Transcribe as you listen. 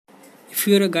if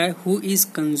you're a guy who is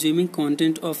consuming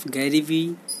content of Gary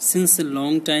Vee since a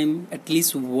long time, at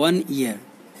least 1 year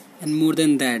and more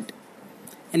than that,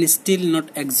 and is still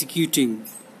not executing,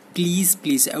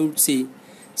 please, I would say,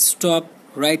 stop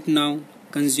right now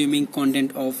consuming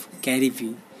content of Gary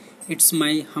Vee. It's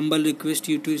my humble request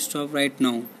to you to stop right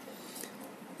now,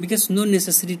 because no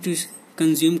necessity to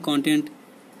consume content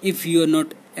if you are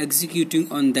not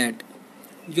executing on that.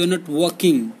 You are not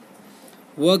working.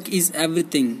 Work is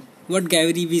everything. What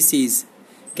Gary Vee says?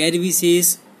 Gary Vee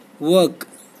says, work.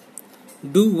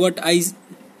 Do what I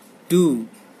do.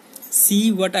 See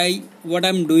what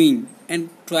I'm doing and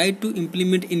try to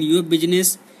implement in your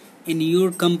business, in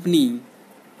your company.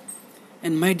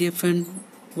 And my dear friend,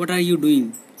 what are you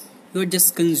doing? You are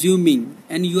just consuming,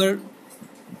 and you are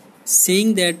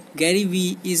saying that Gary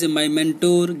Vee is my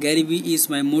mentor, Gary Vee is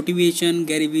my motivation,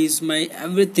 Gary Vee is my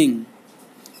everything.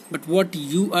 But what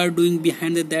you are doing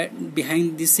behind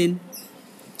this scene,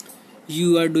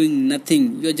 you are doing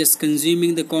nothing. You are just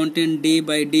consuming the content day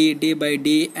by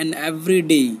day, and every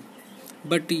day.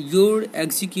 But your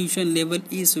execution level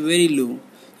is very low.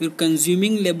 Your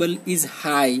consuming level is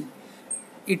high.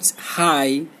 It's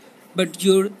high, but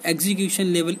your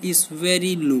execution level is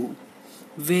very low.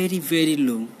 Very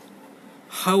low.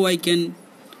 How I can,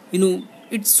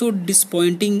 it's so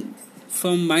disappointing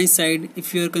from my side.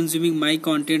 If you are consuming my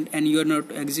content and you are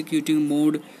not executing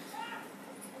mode,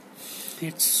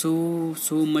 it's so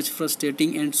much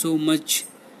frustrating and so much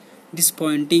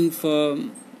disappointing for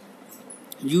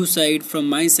you side, from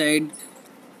my side.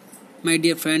 My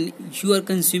dear friend, you are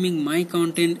consuming my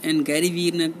content and Gary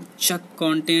Vee chuck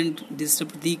content,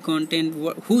 disrupt the content,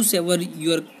 whosoever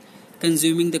you are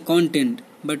consuming the content,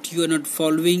 but you are not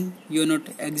following, you are not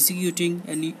executing,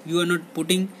 and you are not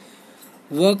putting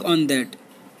work on that.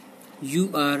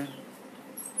 You are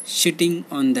shitting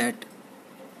on that.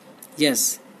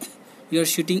 Yes, you are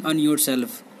shitting on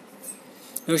yourself.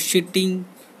 You are shitting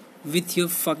with your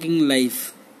fucking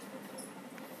life.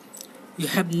 You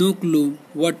have no clue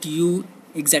what you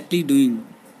exactly doing.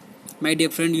 My dear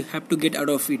friend, you have to get out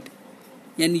of it,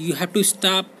 and you have to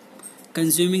stop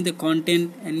consuming the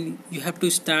content, and you have to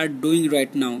start doing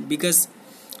right now, because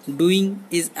doing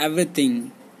is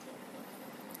everything.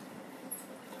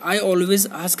 I always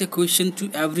ask a question to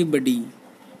everybody.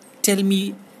 Tell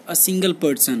me a single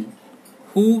person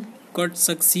who got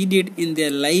succeeded in their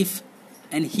life,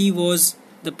 and he was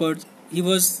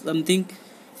something,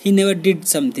 he never did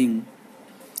something.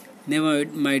 Never,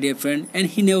 my dear friend, and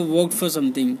he never worked for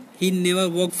something. He never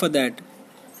worked for that.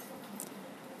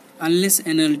 Unless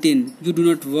and until you do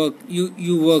not work,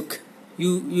 you work,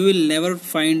 you will never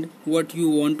find what you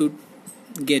want to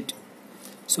get.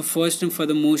 So first and for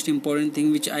the most important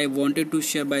thing which I wanted to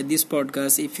share by this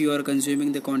podcast, if you are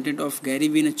consuming the content of Gary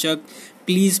Vaynerchuk,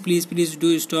 please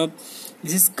do stop.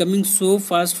 This is coming so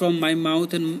fast from my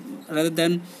mouth and rather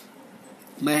than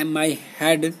my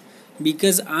head,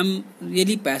 because I'm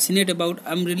really passionate about,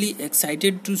 I'm really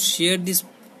excited to share this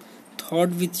thought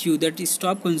with you, that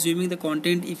stop consuming the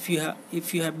content if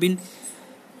you have been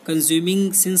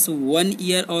consuming since 1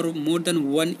 year or more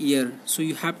than 1 year. So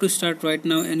you have to start right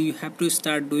now, and you have to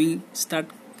start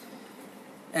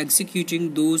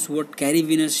executing those what Gary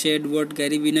Vee shared, what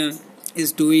Gary Vee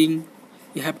is doing.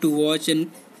 You have to watch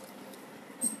and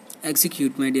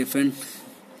execute, my dear friend.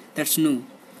 That's no.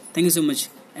 Thank you so much.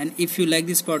 And if you like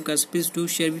this podcast, please do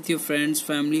share with your friends,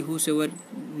 family, whosoever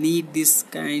need this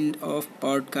kind of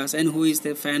podcast and who is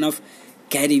the fan of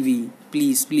Gary Vee.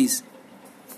 Please.